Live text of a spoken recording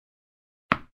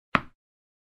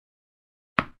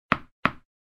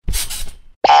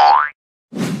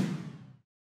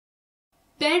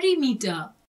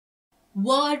Perimeter.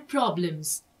 Word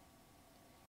problems.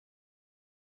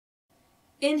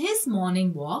 In his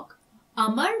morning walk,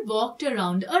 Amar walked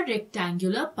around a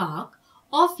rectangular park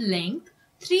of length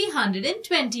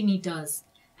 320 meters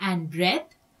and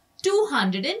breadth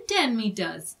 210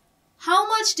 meters. How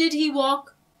much did he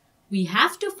walk? We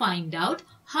have to find out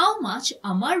how much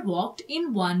Amar walked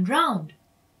in one round.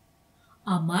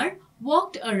 Amar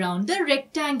walked around the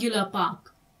rectangular park.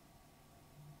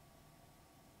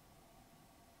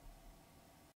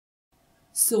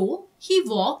 So, he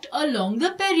walked along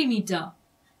the perimeter.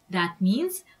 That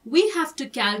means we have to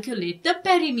calculate the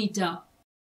perimeter.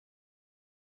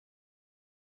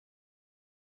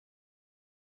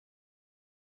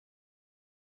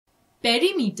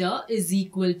 Perimeter is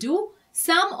equal to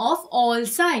sum of all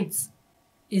sides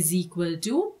is equal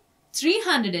to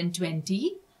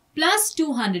 320 plus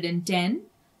 210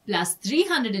 plus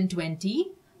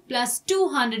 320 plus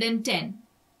 210,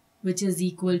 which is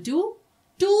equal to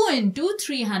 2 into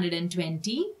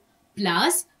 320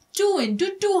 plus 2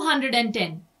 into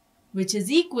 210, which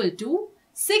is equal to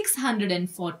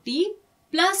 640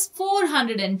 plus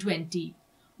 420,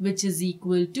 which is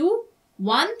equal to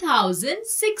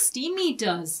 1060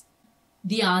 meters.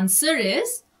 The answer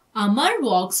is Amar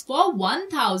walks for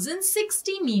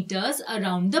 1060 meters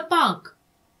around the park.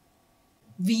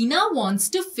 Veena wants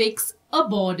to fix a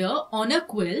border on a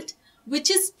quilt which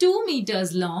is 2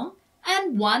 meters long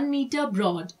and 1 meter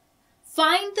broad.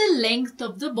 Find the length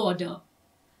of the border.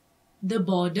 The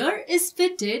border is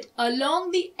fitted along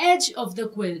the edge of the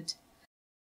quilt.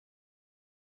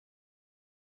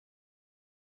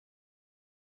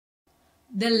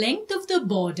 The length of the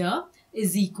border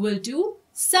is equal to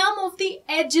sum of the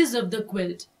edges of the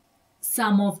quilt.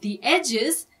 Sum of the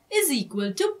edges is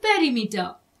equal to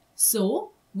perimeter.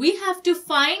 So, we have to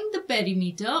find the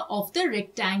perimeter of the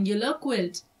rectangular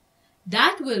quilt.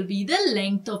 That will be the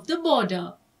length of the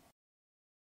border.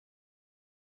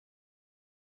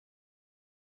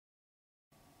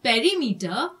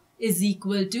 Perimeter is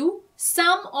equal to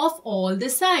sum of all the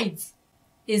sides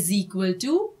is equal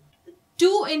to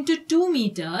 2 into 2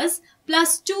 meters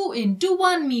plus 2 into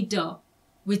 1 meter,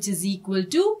 which is equal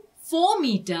to 4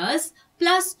 meters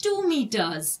plus 2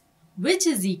 meters, which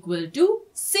is equal to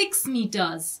 6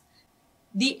 meters.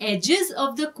 The edges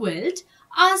of the quilt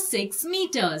are 6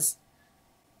 meters.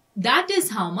 That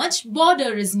is how much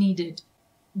border is needed.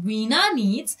 Veena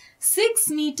needs 6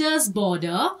 meters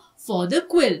border for the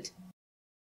quilt.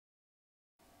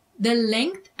 The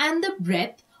length and the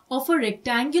breadth of a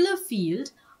rectangular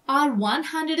field are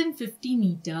 150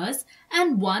 meters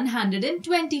and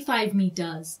 125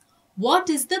 meters. What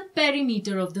is the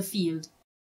perimeter of the field?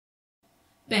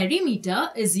 Perimeter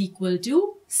is equal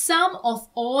to sum of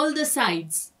all the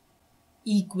sides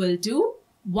equal to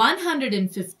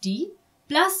 150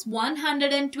 plus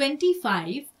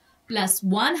 125 plus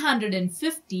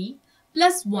 150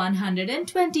 plus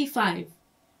 125,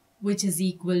 which is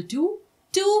equal to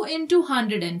 2 into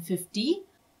 150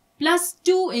 plus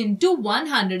 2 into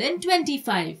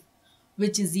 125,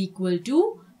 which is equal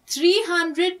to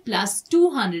 300 plus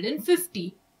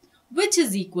 250, which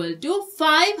is equal to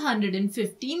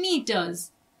 550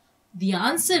 meters. The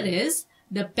answer is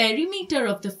the perimeter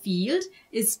of the field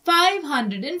is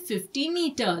 550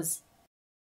 meters.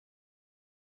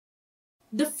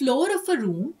 The floor of a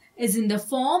room is in the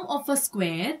form of a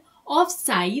square of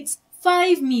sides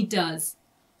 5 meters.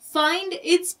 Find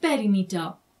its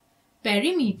perimeter.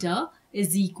 Perimeter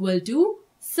is equal to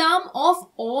sum of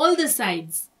all the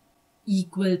sides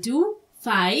equal to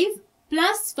 5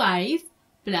 plus 5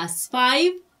 plus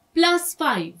 5 plus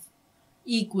 5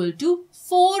 equal to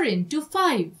 4 into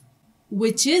 5,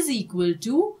 which is equal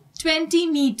to 20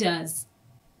 meters.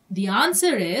 The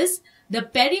answer is the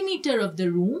perimeter of the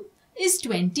room is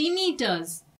 20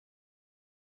 meters.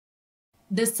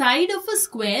 The side of a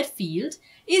square field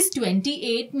is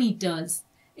 28 meters.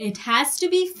 It has to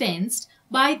be fenced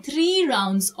by 3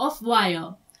 rounds of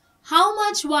wire. How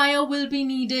much wire will be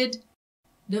needed?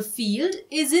 The field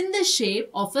is in the shape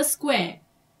of a square.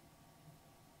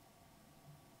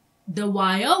 The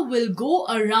wire will go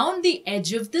around the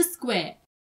edge of the square.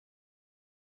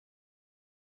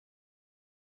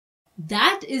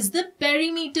 That is the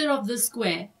perimeter of the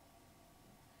square.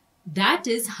 That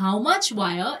is how much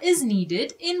wire is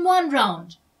needed in one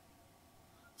round.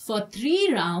 For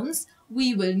 3 rounds,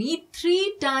 we will need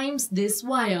 3 times this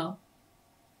wire.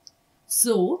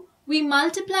 So, we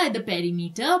multiply the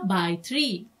perimeter by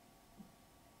 3.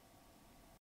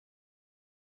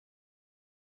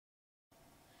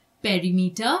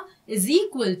 Perimeter is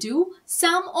equal to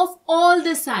sum of all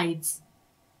the sides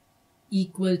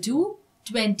equal to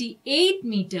 28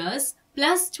 meters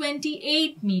plus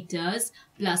 28 meters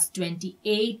plus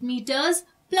 28 meters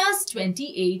plus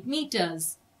 28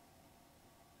 meters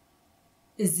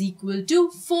is equal to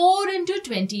 4 into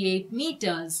 28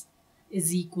 meters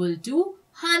is equal to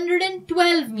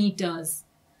 112 meters.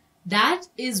 That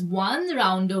is one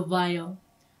round of wire.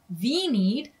 We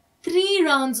need 3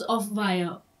 rounds of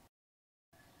wire.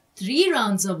 3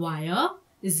 rounds of wire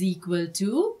is equal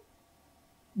to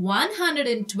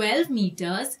 112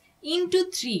 meters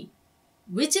into 3,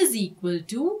 which is equal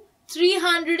to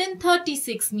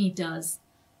 336 meters.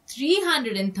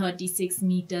 336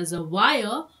 meters of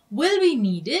wire will be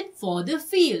needed for the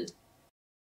field.